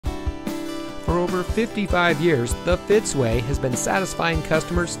For over 55 years, the Fitzway has been satisfying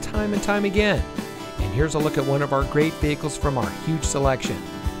customers time and time again. And here's a look at one of our great vehicles from our huge selection,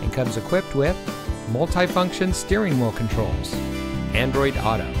 and comes equipped with multifunction steering wheel controls, Android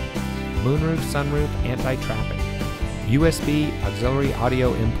Auto, moonroof, sunroof, anti-traffic, USB auxiliary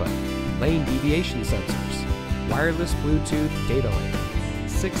audio input, lane deviation sensors, wireless Bluetooth data link,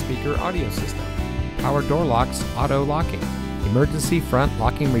 6-speaker audio system, power door locks, auto locking, emergency front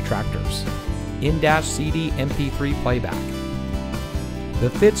locking retractors, in-dash CD MP3 playback. The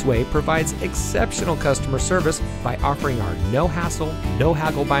Fitzway provides exceptional customer service by offering our no-hassle,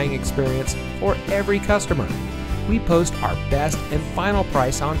 no-haggle buying experience for every customer. We post our best and final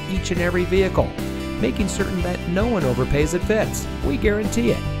price on each and every vehicle, making certain that no one overpays at Fitz. We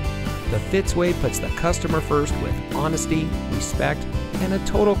guarantee it. The Fitzway puts the customer first with honesty, respect, and a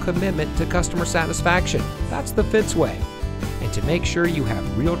total commitment to customer satisfaction. That's the Fitzway. And to make sure you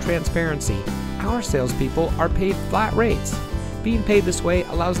have real transparency, our salespeople are paid flat rates. Being paid this way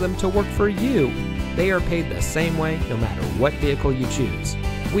allows them to work for you. They are paid the same way no matter what vehicle you choose.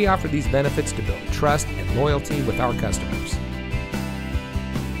 We offer these benefits to build trust and loyalty with our customers.